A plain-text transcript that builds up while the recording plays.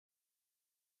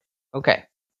Okay,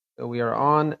 so we are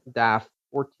on DAF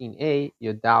 14a,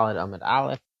 Yodalad Amud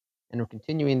Aleph, and we're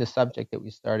continuing the subject that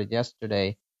we started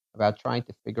yesterday about trying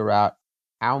to figure out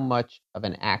how much of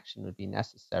an action would be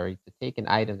necessary to take an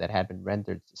item that had been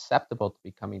rendered susceptible to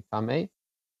becoming tameh,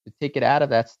 to take it out of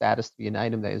that status to be an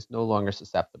item that is no longer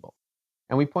susceptible.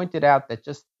 And we pointed out that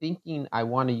just thinking I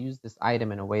want to use this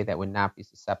item in a way that would not be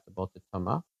susceptible to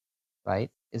tumah, right,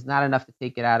 is not enough to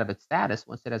take it out of its status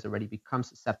once it has already become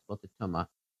susceptible to tumah,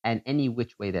 and any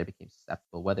which way that it became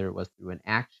susceptible, whether it was through an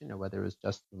action or whether it was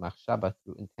just through machshava,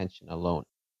 through intention alone.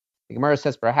 The Gemara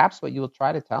says, perhaps what you will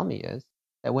try to tell me is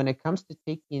that when it comes to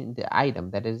taking the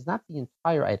item, that it is not the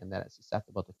entire item that is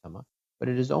susceptible to tumah, but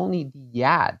it is only the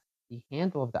yad, the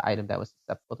handle of the item that was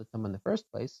susceptible to tumah in the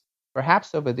first place.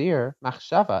 Perhaps over there,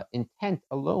 machshava, intent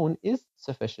alone, is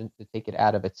sufficient to take it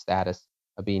out of its status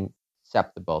of being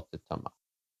susceptible to tumah.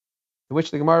 To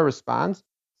which the Gemara responds,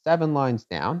 7 lines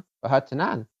down,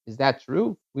 V'hatanan, is that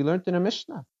true? We learned in a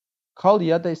Mishnah. Kol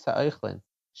yadei sa'eichlin,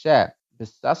 she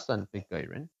besasan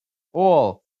b'geirin,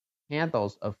 all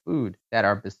handles of food that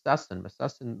are besasan.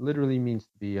 Besasan literally means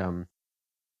to be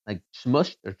like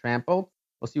shmushed or trampled.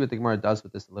 We'll see what the Gemara does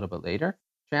with this a little bit later.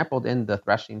 Trampled in the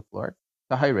threshing floor.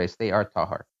 Tahires, they are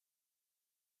tahar.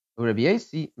 Rabbi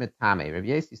Yasi metame. Rabbi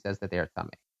Yasi says that they are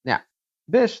tameh. Now,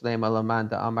 Bishlema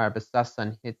lamanda amar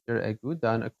besasan hitter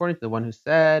egudan. According to the one who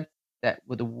said that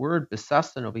with the word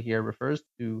besasan over here refers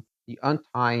to the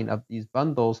untying of these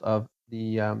bundles of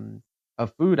the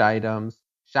of food items,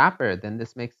 shaper, then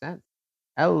this makes sense.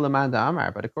 El lamanda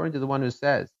amar. But according to the one who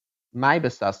says my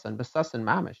besasan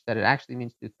mamish, that it actually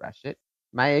means to thresh it,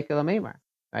 my ekelamemar,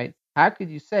 right? How could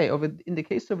you say in the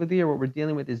case over there, what we're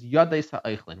dealing with is yadei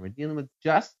sa'eichlin. We're dealing with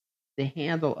just the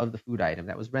handle of the food item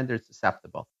that was rendered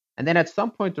susceptible. And then at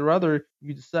some point or other,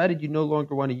 you decided you no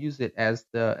longer want to use it as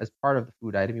part of the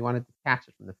food item. You want to detach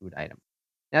it from the food item.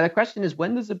 Now the question is,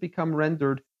 when does it become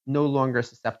rendered no longer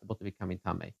susceptible to becoming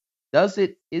tameh? Is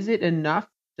it enough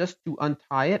just to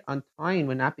untie it? Untying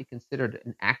would not be considered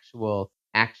an actual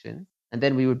action, and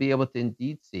then we would be able to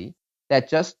indeed see that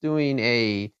just doing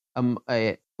a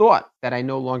thought that I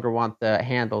no longer want the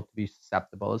handle to be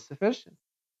susceptible is sufficient.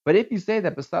 But if you say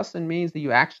that besasan means that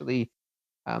you actually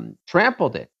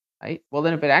trampled it, right? Well,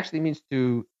 then if it actually means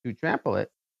to trample it,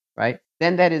 right,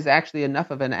 then that is actually enough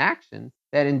of an action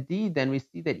that indeed then we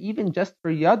see that even just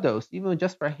for yados, even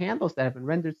just for handles that have been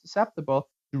rendered susceptible,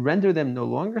 to render them no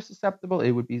longer susceptible, it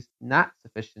would be not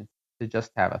sufficient to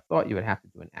just have a thought. You would have to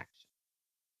do an action.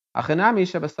 Achanami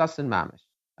shabasasan mamish,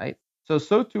 right? So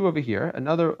too over here,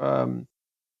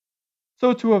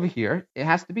 so too over here, it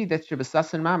has to be that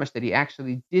Shibasasan Mamish, that he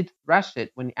actually did thresh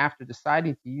it when after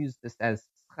deciding to use this as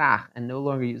schach and no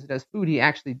longer use it as food, he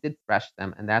actually did thresh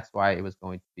them, and that's why it was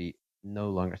going to be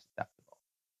no longer susceptible.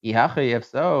 If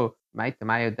so, but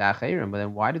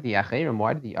then why did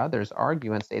the others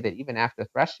argue and say that even after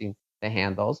threshing the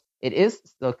handles, it is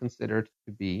still considered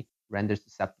to be rendered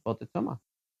susceptible to tumah?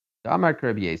 The Amar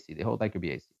Rabbi Yasi, they hold like Rabbi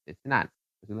Yasi. It's not,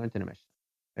 as we learned in the Mishnah.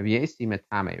 Rabbi Yasi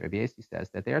metame. Rabbi Yasi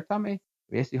says that they are tameh.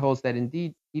 Rabbi Yasi holds that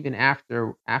indeed, even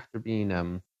after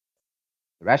being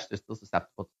threshed, they're still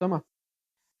susceptible to tumah.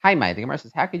 Hi, Mai. The Gemara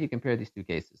says, how could you compare these two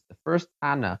cases? The first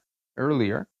Tana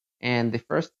earlier and the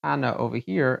first Tana over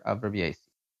here of Rabbi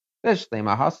Yasi.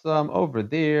 Bishlema hasam over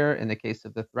there in the case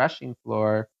of the threshing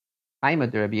floor. Haima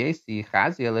de Rabbi Yasi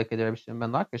chazia leka de Rabbi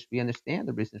Shimon Lakish. We understand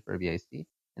the reason for Rabbi Yasi.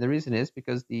 And the reason is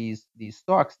because these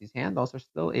stalks, these handles, are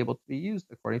still able to be used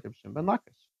according to Rabbi Shimon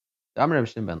Lakish. The Amar Rabbi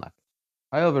Shimon Lakish.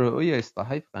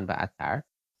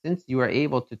 Since you are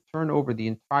able to turn over the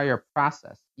entire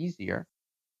process easier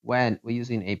when we're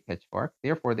using a pitchfork,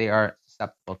 therefore they are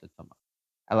susceptible to tumah.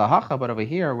 Elahacha, but over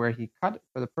here, where he cut it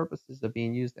for the purposes of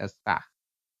being used as schach.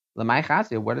 Lamai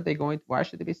chazia, why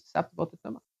should they be susceptible to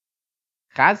tumah?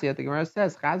 Chazia, the Gemara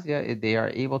says, Chazia,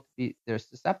 they're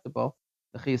susceptible.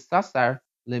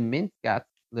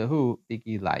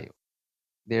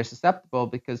 They're susceptible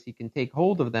because he can take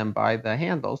hold of them by the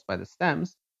handles, by the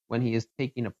stems, when he is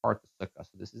taking apart the sukkah.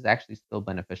 So this is actually still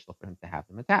beneficial for him to have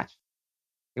them attached.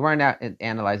 The Gemara now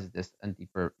analyzes this in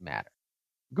deeper matter.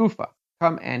 Gufa,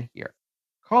 come and hear.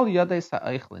 Kol yadei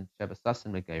sa'eichlin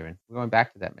shebesasin megeirin. We're going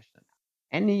back to that Mishnah now.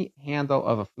 Any handle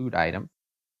of a food item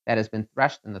that has been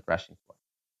threshed in the threshing floor.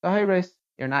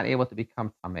 They're not able to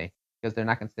become tameh because they're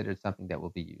not considered something that will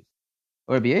be used.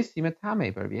 Or Rabbi Yasi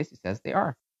metame, but Rabbi Yasi says they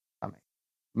are tameh.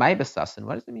 My besasin,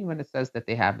 what does it mean when it says that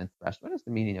they have been threshed? What is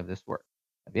the meaning of this word?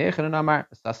 Rabbi Yechanan Amar,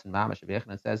 besasin mamash. Rabbi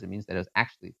Yechanan says it means that it was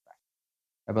actually threshed.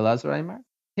 Rabbi Lazar Amar,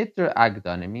 hitter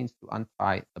agdan, it means to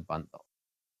untie the bundle.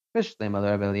 According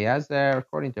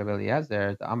to Rabbi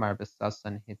Eliezer, the Amar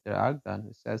besasan hitter agdan,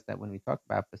 who says that when we talk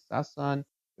about besasan,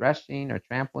 threshing or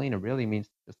trampling, it really means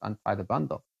to just untie the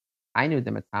bundle. I knew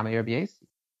them at Tamei Rabbi Yasi.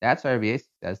 That's why Rabbi Yasi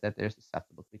says that they're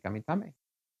susceptible to becoming Tamei.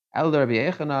 El Rabbi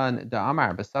Yechanan da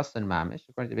Amar Basasan Mamish,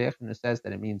 according to Rabbi Yechanan, says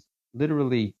that it means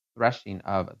literally threshing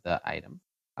of the item.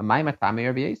 Amay Matame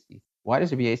Rabbi Yasi. Why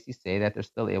does Rabbi Yasi say that they're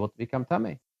still able to become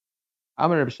Tamei?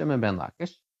 Amar Rabbi Shimon ben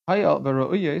Lakish.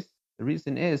 The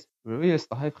reason is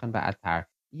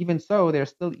even so, they're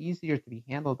still easier to be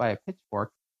handled by a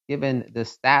pitchfork, given the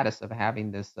status of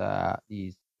having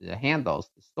these handles,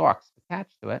 the stalks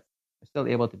attached to it. They're still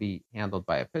able to be handled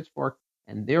by a pitchfork,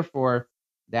 and therefore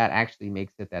that actually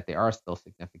makes it that they are still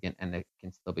significant and they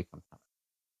can still become tamei.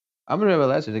 Amar Rebbe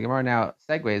Eliezer, the Gemara now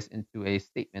segues into a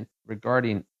statement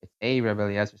regarding it's A, Rebbe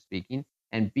Eliezer speaking,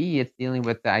 and B, it's dealing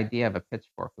with the idea of a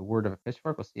pitchfork, the word of a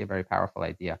pitchfork. We'll see a very powerful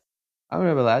idea. Amar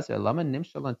Rebbe Eliezer, Lama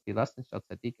nimshal and tfilas shel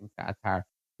tzadikim ka'atar.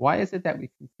 Why is it that we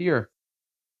compare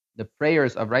the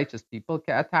prayers of righteous people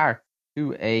ka'atar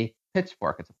to a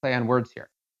pitchfork? It's a play on words here.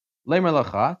 Leimer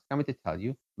lacha, it's coming to tell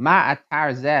you, ma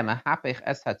atar zeh mahapech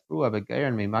es hatrua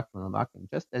begerin meimakim l'makim.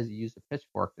 Just as you use a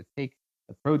pitchfork to take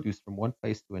the produce from one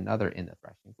place to another in the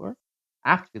threshing floor,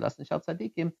 after tfilas shel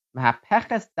tzadikim,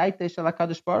 mahapeches daite shel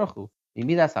hakadosh baruch hu,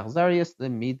 mimidas achzarius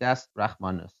lemidas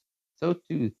rachmanus. So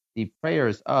too, the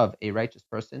prayers of a righteous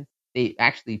person, they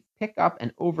actually pick up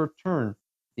and overturn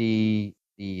the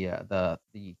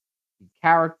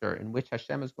character in which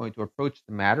Hashem is going to approach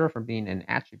the matter from being an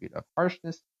attribute of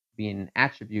harshness, being an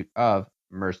attribute of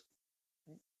mercy.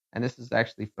 And this is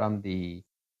actually from the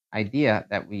idea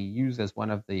that we use as one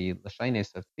of the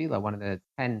lashonos of tefillah, one of the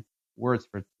 10 words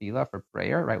for tefillah, for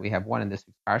prayer, right? We have one in this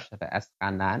week's parsha,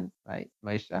 Eschanan, right?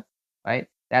 Moshe, right?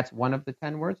 That's one of the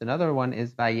 10 words. Another one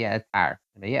is Vaye'atar.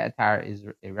 And Vaye'atar is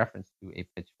a reference to a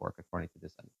pitchfork, according to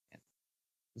this understanding.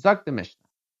 Zok the Mishnah.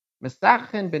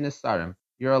 Mesachin ben Nisarim.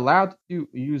 You're allowed to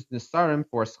use Nisarim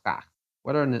for schach.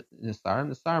 What are Nisarim?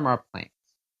 Nisarim are planks.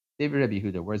 David Rabbi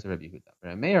Yehuda. Where's Rabbi Yehuda?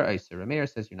 Rameir Eiser. Rameir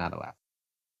says you're not allowed.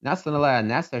 Let's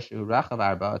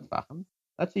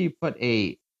say you put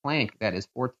a plank that is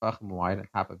 4 tefachim wide on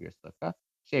top of your sukkah.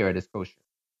 Sheira, it is kosher.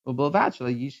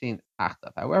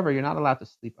 However, you're not allowed to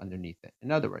sleep underneath it.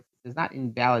 In other words, it does not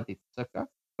invalidate the sukkah,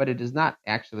 but it does not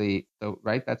actually, so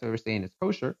right, that's what we're saying is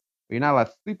kosher, but you're not allowed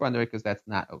to sleep under it because that's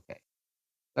not okay.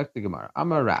 Look the Gemara.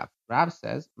 Amar Rav. Rav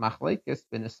says, Machlekes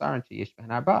ben Nisarim sheyesh behen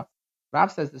arba.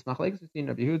 Rav says this machlekes between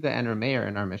Rabbi Yehuda and Rameir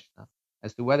in our Mishnah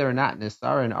as to whether or not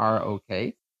Nisarim are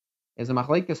okay is a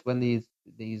machlekes when these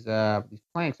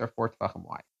planks are 4 tefachim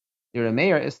wide. The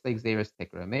Rameir is like Xeris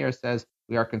Tikra. Rameir says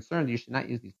we are concerned you should not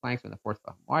use these planks when they're 4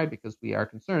 tefachim wide because we are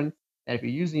concerned that if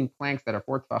you're using planks that are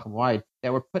 4 tefachim wide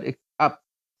that were put up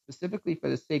specifically for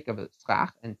the sake of a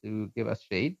schach and to give us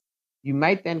shade, you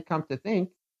might then come to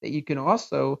think that you can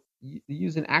also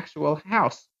use an actual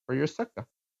house for your sukkah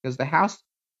because the house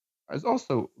is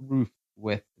also roofed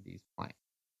with these planks.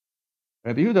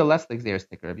 Rabbi Yehuda less like Xeris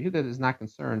Tikra. Rabbi Yehuda is not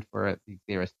concerned for the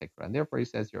Xeris Tikra, and therefore he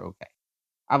says you're okay.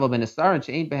 Aval ben Nisarim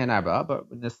she'ein behen arba, but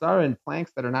Nisarim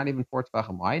planks that are not even 4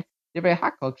 tefachim wide, divrei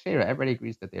hakol kshera. Everybody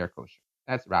agrees that they are kosher.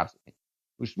 That's Rab's opinion.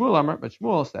 Ushmuel Amar, but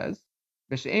Shmuel says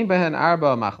b'she'ein behen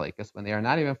arba machlekes. When they are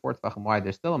not even 4 tefachim wide,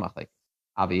 they're still a machlekes.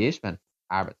 Avi yesh ben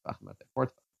arba tefachim, if they're 4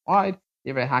 tefachim wide,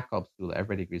 divrei hakol psula.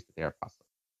 Everybody agrees that they are possible.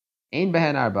 Ein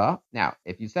behen arba. Now,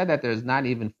 if you said that there's not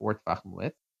even 4 tefachim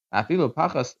width, afilu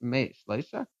pachas me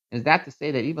shleisha, is that to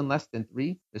say that even less than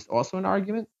 3 is also an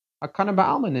argument? Hakana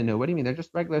ba'alma ninu. What do you mean? They're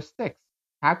just regular sticks.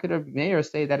 How could a mayor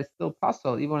say that it's still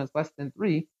possible even when it's less than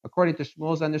 3, according to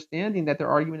Shmuel's understanding that their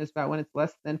argument is about when it's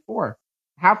less than 4?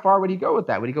 How far would he go with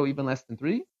that? Would he go even less than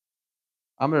 3?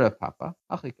 Amar Papa,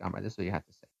 Achik Amar, this is what you have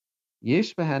to say.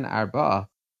 Yesh behen arba,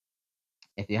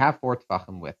 if you have 4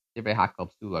 tefachim width, divrei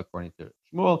hakol psula, according to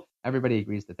Shmuel, everybody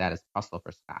agrees that that is possible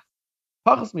for schach.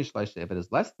 Pachas mishleisha, if it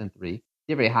is less than 3,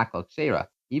 divrei hakol kshera.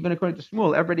 Even according to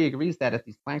Shmuel, everybody agrees that if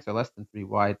these planks are less than 3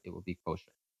 wide, it will be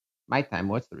kosher. My time,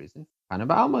 what's the reason? Kana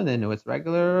ba'alma nenu, it's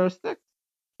regular sticks.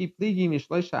 Keep ligi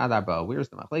mishleisha ad arba. Where's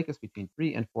the machlekes between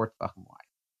 3 and 4 tefachim wide?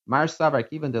 Mar savar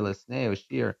kivan de lesnei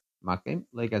shir makim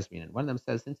legazrinan. One of them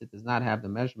says since it does not have the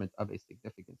measurement of a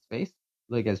significant space,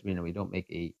 legazrinan, we don't make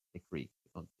a decree. We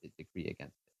don't decree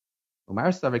against it. Umar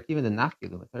savar kivan de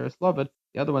nachkilu materis lovad.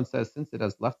 The other one says since it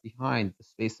has left behind the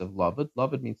space of lovad.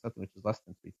 Lovad means something which is less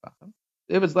than 3 tefachim.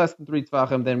 If it's less than 3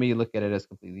 tefachim, then we look at it as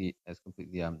completely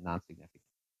non-significant.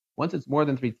 Once it's more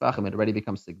than 3 tefachim, it already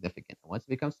becomes significant. And once it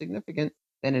becomes significant,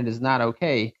 then it is not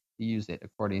okay to use it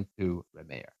according to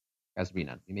Rameir. As we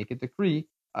make a decree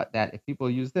that if people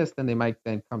use this, then they might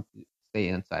then come to stay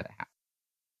inside a house.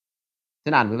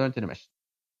 Tanan, we learned in the Mishnah.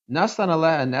 Nasan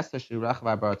aleh nesa shurach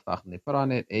v'arba tefachim. They put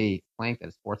on it a plank that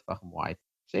is 4 tefachim wide.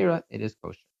 Sheira, it is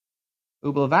kosher.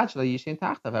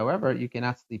 However, you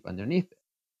cannot sleep underneath it.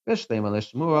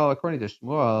 According to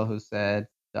Shmuel, who said,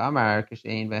 According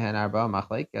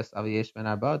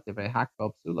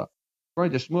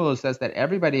to Shmuel, who says that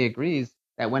everybody agrees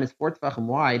that when it's 4 tefachim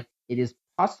wide, it is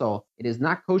pasul, it is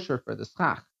not kosher for the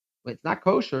schach. When it's not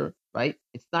kosher, right,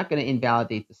 it's not going to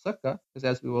invalidate the sukkah, because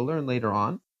as we will learn later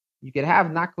on, you could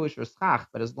have not kosher schach,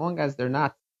 but as long as they're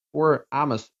not 4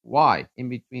 amos wide in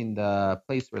between the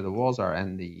place where the walls are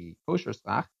and the kosher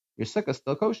schach, your sukkah is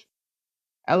still kosher.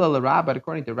 But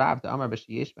according to Rab, the Amar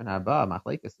B'Shiyesh Ben Arba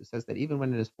Machlekes, it says that even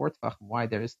when it is 4 tefachim wide,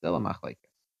 there is still a Machlekes,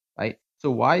 right? So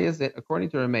why is it,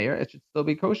 according to Rameir, it should still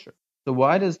be kosher? So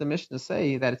why does the Mishnah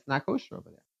say that it's not kosher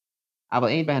over there?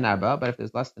 But if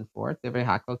there's less than 4,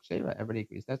 everybody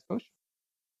agrees that's kosher.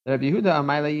 Rabbi Yehuda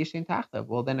Amayla Yishin Tachtav.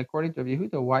 Well, then according to Rabbi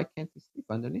Yehuda, why can't he sleep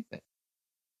underneath it?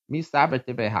 Mi Saber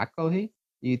Tivrei Hakolhi.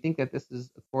 Do you think that this is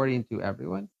according to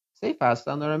everyone? Seifa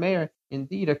Son Rameir.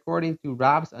 Indeed, according to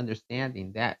Rab's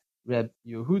understanding, that Reb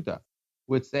Yehuda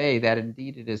would say that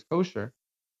indeed it is kosher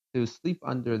to sleep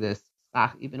under this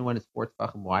schach even when it's 4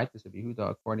 tefachim wide, because Reb Yehuda,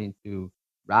 according to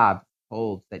Rab,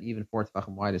 holds that even 4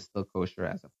 tefachim wide is still kosher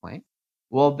as a plank.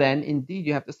 Well, then indeed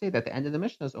you have to say that the end of the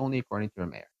Mishnah is only according to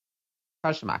Rameir.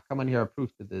 Kashma, come on here a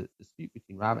proof to the dispute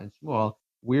between Rab and Shmuel,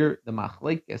 where the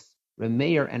machlekes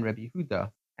Rameir and Reb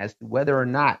Yehuda as to whether or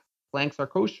not planks are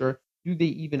kosher. Do they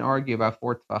even argue about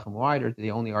 4 tefachim wide, or do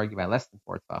they only argue about less than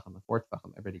 4 tefachim? And 4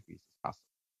 tefachim, everybody agrees is possible.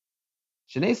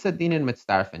 Shnei Sadin and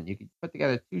Mitzdarfen. You can put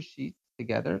together 2 sheets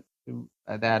together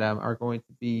that are going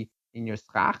to be in your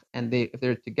schach, and if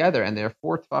they're together and they're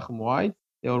 4 tefachim wide,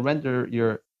 they'll render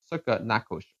your sukkah not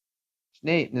kosher.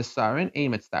 Shnei Nisarin,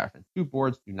 ein Mitzdarfen. 2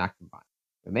 boards do not combine.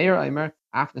 Rameir Aimer,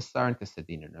 af Nisarin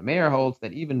Kasadin. Rameir holds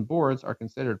that even boards are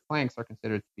considered, planks are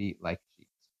considered to be like sheets.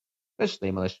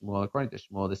 According to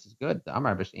Shmuel, this is good. The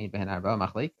Amar B'Shein Ben Arba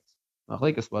Machlekes.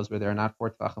 Machlekes was where they are not 4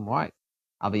 tefachim wide.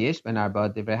 Al B'Yesh Ben Arba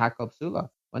Divrei Hakol Psula.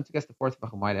 Once it gets to 4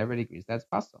 tefachim wide, everybody agrees that's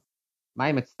pasul.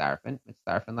 My mitzdarfen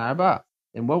la'arba.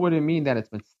 Then what would it mean that it's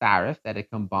mitzdaref, that it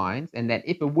combines, and that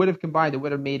if it would have combined, it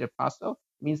would have made it pasul?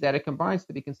 It means that it combines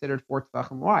to be considered 4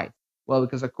 tefachim wide. Well,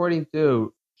 because according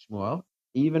to Shmuel,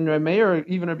 even Rameir,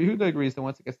 even Rabbi Yehuda agrees that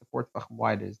once it gets to 4 tefachim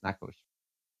wide, it is not kosher.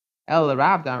 According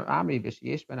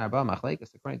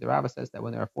to Rabba says that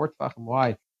when there are 4 tefachim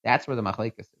wide, that's where the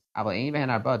machlekes is.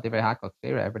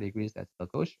 Everybody agrees that's still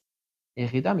kosher.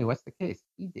 What's the case?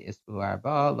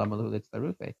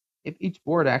 If each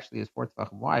board actually is 4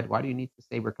 tefachim wide, why do you need to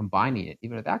say we're combining it?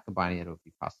 Even without combining it, it would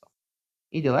be pasul.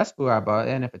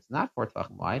 And if it's not 4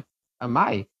 tefachim wide,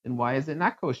 then why is it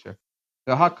not kosher?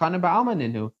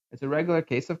 It's a regular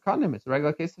case of kanim. It's a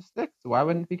regular case of sticks. So why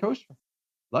wouldn't it be kosher?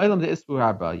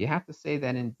 You have to say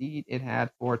that indeed it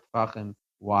had 4 tefachim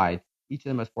wide. Each of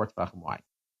them was 4 tefachim wide.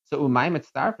 So umay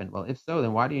mitzdarfen. Well, if so,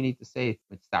 then why do you need to say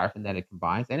mitzdarfen that it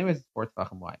combines? Anyways, it's 4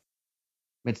 tefachim wide.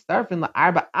 Mitzdarfen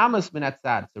la'arba amos min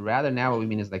atzad. So rather, now what we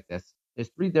mean is like this. There's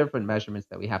 3 different measurements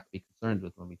that we have to be concerned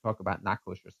with when we talk about not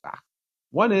kosher schach.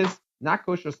 One is not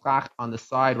kosher schach on the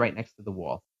side right next to the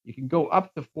wall. You can go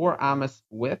up to 4 amos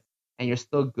width, and you're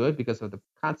still good because of the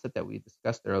concept that we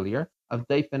discussed earlier of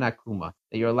daifen akuma,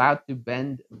 that you're allowed to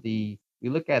bend we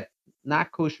look at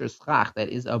not kosher schach that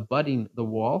is abutting the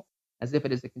wall as if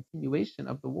it is a continuation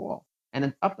of the wall. And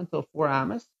then up until 4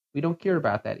 amos, we don't care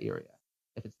about that area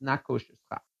if it's not kosher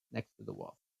schach next to the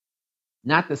wall.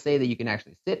 Not to say that you can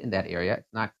actually sit in that area,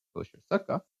 it's not kosher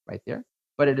sukkah right there,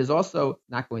 but it is also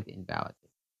not going to invalidate.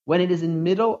 When it is in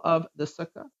middle of the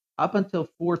sukkah, up until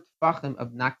 4 tefachim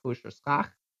of not kosher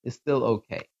schach is still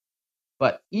okay.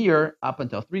 But ear, up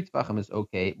until 3 tefachim is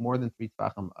okay. More than 3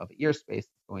 tefachim of ear space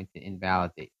is going to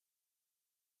invalidate.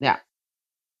 Now,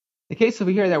 the case over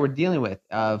here that we're dealing with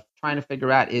of trying to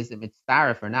figure out is it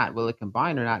mitzdaref or not, will it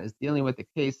combine or not, is dealing with the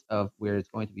case of where it's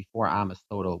going to be 4 amos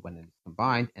total when it is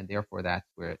combined, and therefore that's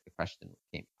where the question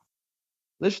came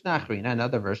from. Lishnachrina,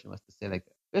 another version was to say like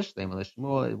this.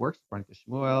 It works according to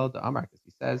Shmuel, the Amar, because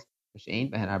he says,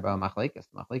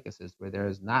 machlekes is where there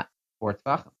is not 4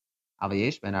 tefachim. But if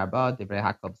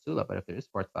there is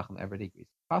 4 tefachim, everybody agrees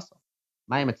it's pasul.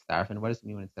 My mitzdarfen, what does it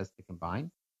mean when it says to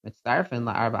combine? Mitzdarfen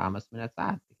la'arba amos min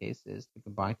atzad. The case is to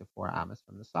combine to 4 amos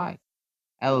from the side.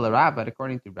 But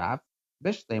according to Rab,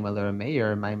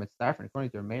 Rameir, my mitzdarfen,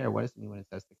 according to Rameir, what does it mean when it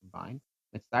says to combine?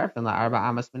 Mitzdarfen la'arba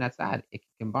amos min atzad. It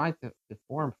can combine to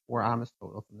form 4 amos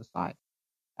total from the side.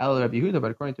 Rabbi Yehuda,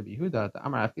 but according to Rabbi Yehuda, the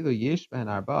Amar afilu yesh behen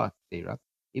arba teira.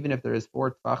 Even if there is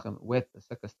 4 tefachim with the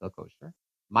sukkah still kosher.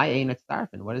 My ein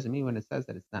mitzdarfen. What does it mean when it says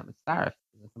that it's not mitzdaref?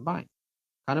 It doesn't combine.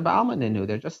 Kana ba'alma ninu.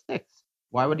 They're just sticks.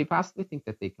 Why would he possibly think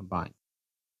that they combine?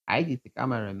 I did the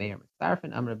Amar Rameir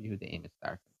mitzdarfen. Amar Rabbi Yehuda ein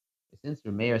mitzdarfen. Since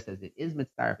Rameir says it is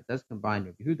mitzdarif, it does combine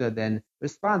Rabbi Yehuda, then the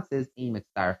response is ein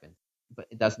mitzdarifin, but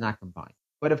it does not combine.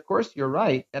 But of course, you're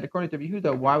right that according to Rabbi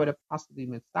Yehuda, why would it possibly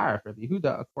be mitzdarif? Rabbi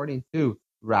Yehuda, according to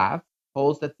Rav,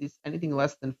 holds that anything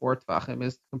less than 4 tvachim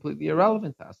is completely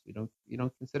irrelevant to us. We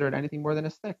don't consider it anything more than a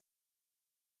stick.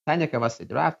 Tanya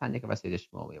Kavasid Rav, Tanya Kavasid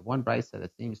Shmuel. We have one brisa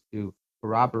that seems to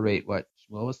corroborate what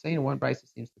Shmuel was saying, and one brisa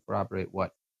seems to corroborate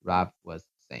what Rav was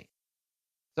saying.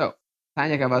 So,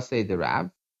 Tanya Kavasid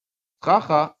Rav,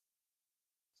 Chacha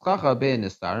bin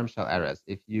Nisarim shal Erez.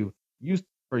 If you used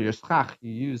for your schach,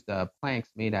 you used planks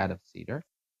made out of cedar.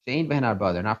 Shein ben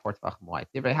arba, they're not 4 tvachim wide.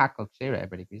 Divrei hakol kshera,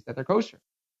 everybody agrees that they're kosher.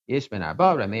 Yesh ben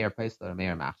arba, Rameir paisla,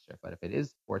 Rameir machsher. But if it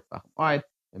is 4 tvachim wide,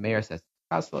 Rameir says it's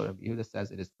kaslo, Rabbi Yehuda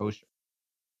says it is kosher.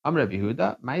 Rabbi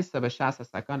Yehuda, Ma'isa b'shasa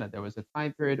sakana. There was a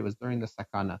time period, it was during the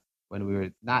sakana, when we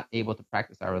were not able to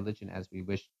practice our religion as we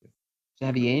wished to. They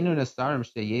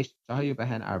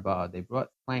brought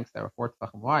planks that were 4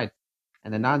 tvachim wide,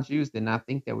 and the non-Jews did not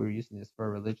think that we were using this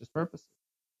for religious purposes.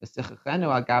 And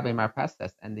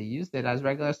they used it as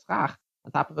regular schach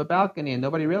on top of a balcony, and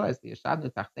nobody realized it.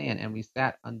 And we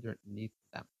sat underneath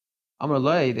them.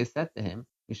 They said to him,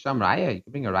 you can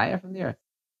bring a raya from there.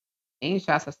 You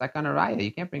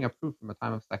can't bring a proof from a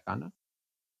time of sakana.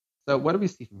 So what do we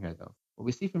see from here, though? What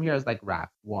we see from here is like Rav.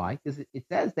 Why? Because it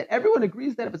says that everyone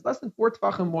agrees that if it's less than 4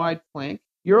 tvachim wide plank,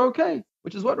 you're okay,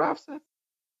 which is what Rav said.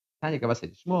 Tanya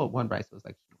Kavasei Shmuel, one brisa was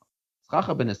like Shmuel.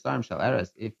 Chacha ben Nisarim shal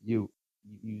Erez, if you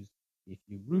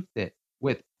roofed it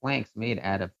with planks made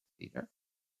out of cedar.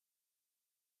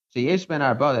 Sheyesh ben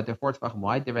arba, that they're 4 tvachim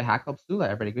wide, divrei hakol psula,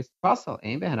 everybody agrees to pasal.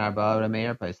 Ein ben arba,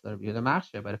 Rameir paisla, Rabbi Yehuda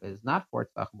machsher. But if it is not 4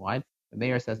 tvachim wide, the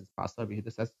mayor says it's pasal, Rabbi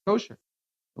Yehuda says it's kosher.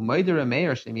 And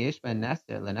Rameir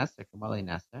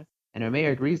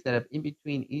agrees that if in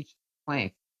between each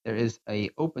plank there is a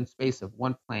open space of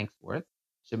 1 plank's worth,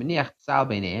 you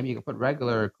can put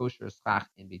regular kosher schach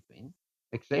in between.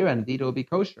 Indeed, it will be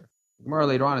kosher. The Gemara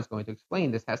later on is going to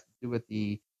explain this has to do with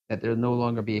that there will no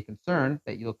longer be a concern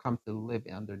that you'll come to live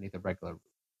underneath a regular roof.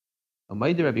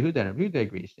 Rabbi Yehuda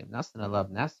agrees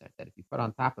that if you put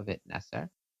on top of it neser,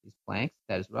 these planks,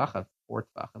 that is rachav 4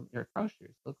 tvachim, you're kosher,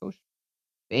 you're still kosher.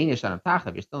 You're still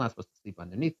not supposed to sleep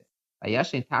underneath it. You're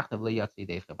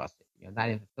not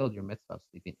even fulfilled your mitzvah of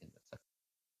sleeping in the sukkah.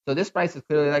 So this price is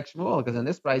clearly like Shmuel, because in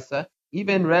this price,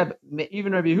 even Rabbi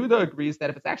Yehuda agrees that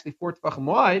if it's actually 4 tvachim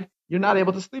wide, you're not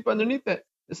able to sleep underneath it.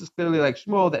 This is clearly like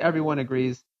Shmuel, that everyone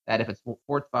agrees that if it's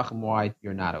 4 tvachim wide,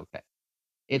 you're not okay.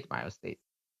 Itmar state.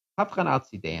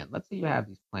 Let's say you have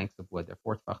these planks of wood, they're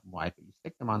 4 tvachim wide, but you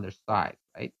stick them on their sides,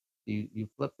 right? So you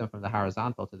flip them from the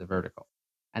horizontal to the vertical,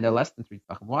 and they're less than 3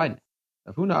 tvachim wide.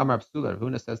 Rav Huna Amar Psula, Rav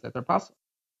Huna says that they're possible.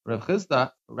 Rav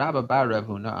Chizda, Rabba Bar Rav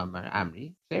Huna Amar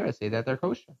Amri, Shera say that they're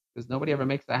kosher, because nobody ever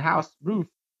makes a house roof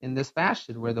in this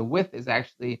fashion where the width is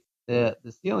actually, the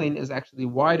ceiling is actually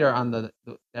wider on the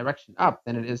direction up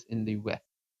than it is in the width.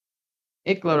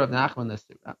 Ikla Rav Nachman the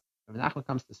Surah. Rav Nachman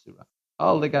comes to Surah.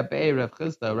 All Ligabei Rav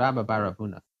Chizda, Rabba Bar Rav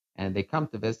Huna, and they come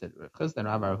to visit. Rav Chizda and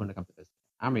Rabba Rav Huna come to visit.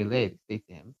 Amri Lev state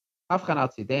to him, Hafchan al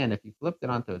Tzidein, if you flipped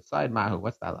it onto its side, Mahu,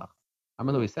 what's the halacha?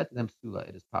 Amalu, he said to them, Sula,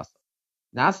 it is possible.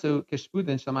 Nasu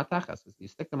kishpudin shamatachas, you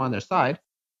stick them on their side.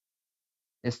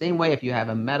 The same way, if you have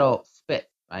a metal spit,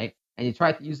 right, and you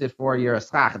try to use it for your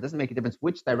schach, it doesn't make a difference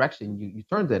which direction you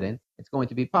turned it in, it's going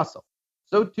to be pasul.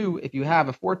 So too, if you have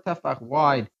a 4 tefach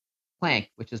wide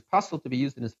plank, which is pasul to be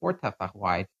used in its 4 tefach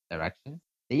wide direction,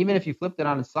 then even if you flipped it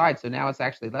on its side, so now it's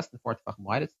actually less than 4 tefach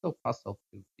wide, it's still pasul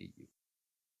to be used.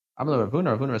 Amalu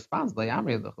Ravuna responds,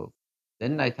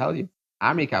 didn't I tell you?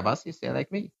 Amri Kabasi, say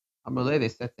like me. Amrullah, they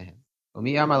said to him,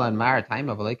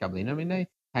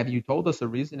 have you told us a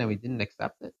reason and we didn't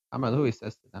accept it? Amarlu, he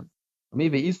says to them,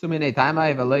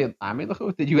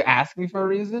 did you ask me for a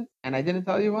reason and I didn't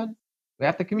tell you one? We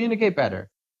have to communicate better.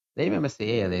 They come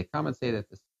and say that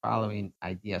this following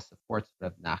idea supports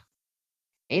Rav Nachman.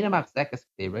 If the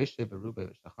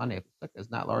sukkah is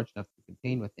not large enough to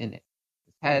contain within it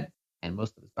his head and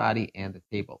most of his body and the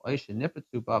table,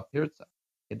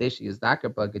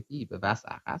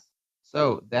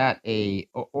 so that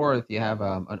or if you have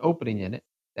an opening in it,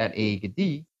 that a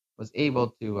gedi was able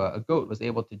to, a goat was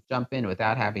able to jump in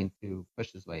without having to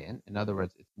push his way in. In other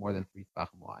words, it's more than 3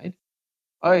 tvachim wide.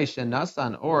 Or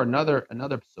another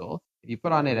psul, if you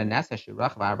put on it a nasa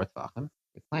shurach v'arba tvachim,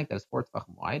 a plank that is 4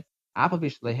 tvachim wide,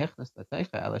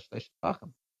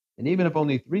 and even if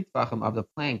only 3 tvachim of the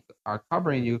plank are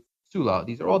covering you, sula,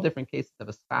 these are all different cases of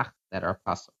a schach that are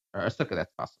pasul, or a sukkah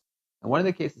that's pasul. And one of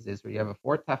the cases is where you have a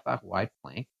 4 tefach wide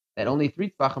plank that only 3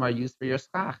 tvachim are used for your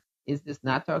schach. Is this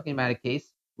not talking about a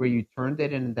case where you turned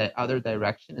it in the other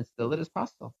direction and still it is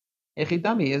possible?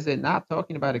 Echidami, is it not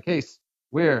talking about a case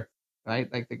where,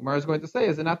 right, like the Gemara is going to say,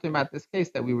 is it not talking about this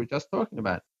case that we were just talking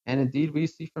about? And indeed, we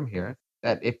see from here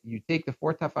that if you take the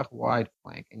 4 tefach wide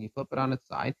plank and you flip it on its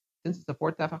side, since it's a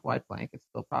 4 tefach wide plank, it's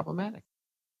still problematic.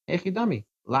 Echidami,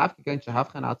 lav kigoin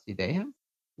shahavchan al tzidehem,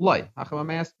 loy,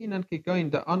 hachamayaskinan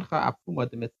kigoin de ancha apuma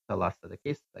de mitzalasa. The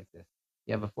case is like this.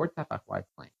 You have a 4 tefach wide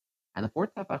plank, and the 4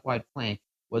 tefach wide plank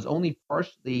was only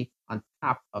partially on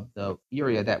top of the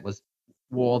area that was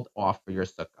walled off for your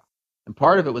sukkah. And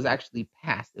part of it was actually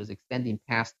past, it was extending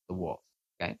past the walls.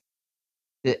 Okay.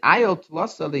 The ayot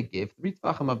tlasa they give, 3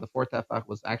 tefachim of the 4 tefach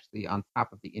was actually on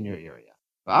top of the inner area.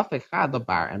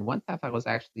 And 1 tefach was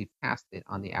actually past it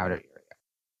on the outer area.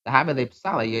 The havele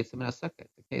psala yetzim in a sukkah.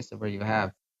 It's a case of where you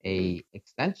have a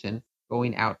extension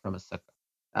going out from a sukkah.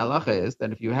 The halacha is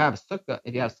that if you have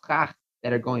schach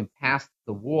that are going past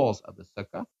the walls of the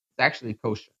sukkah, it's actually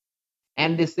kosher.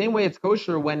 And the same way it's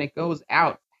kosher when it goes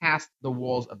out past the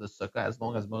walls of the sukkah, as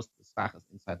long as most of the schach is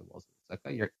inside the walls of the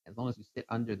sukkah. As long as you sit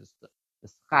under the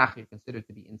schach, you're considered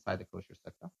to be inside the kosher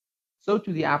sukkah. So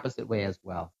to the opposite way as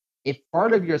well. If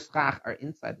part of your schach are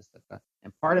inside the sukkah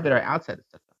and part of it are outside the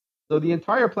sukkah, so the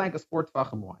entire plank is 4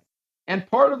 tefachim wide, and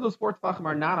part of those 4 tefachim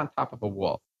are not on top of a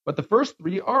wall, but the first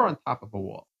 3 are on top of a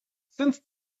wall. Since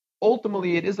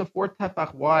ultimately it is a 4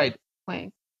 tefach wide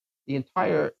plank, the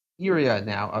entire area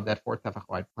now of that 4 tefach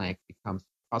wide plank becomes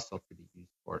possible to be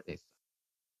used for a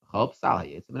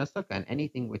sukkah. And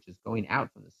anything which is going out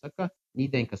from the sukkah,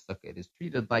 niden kasukah, it is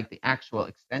treated like the actual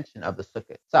extension of the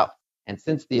sukkah itself. And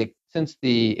since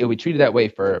it we treated that way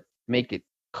for make it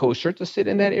kosher to sit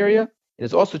in that area, it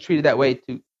is also treated that way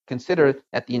to consider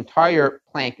that the entire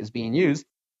plank is being used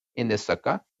in this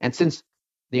sukkah. And since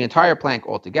the entire plank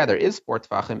altogether is 4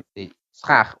 tefachim, the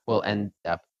schach will end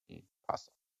up being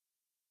possible.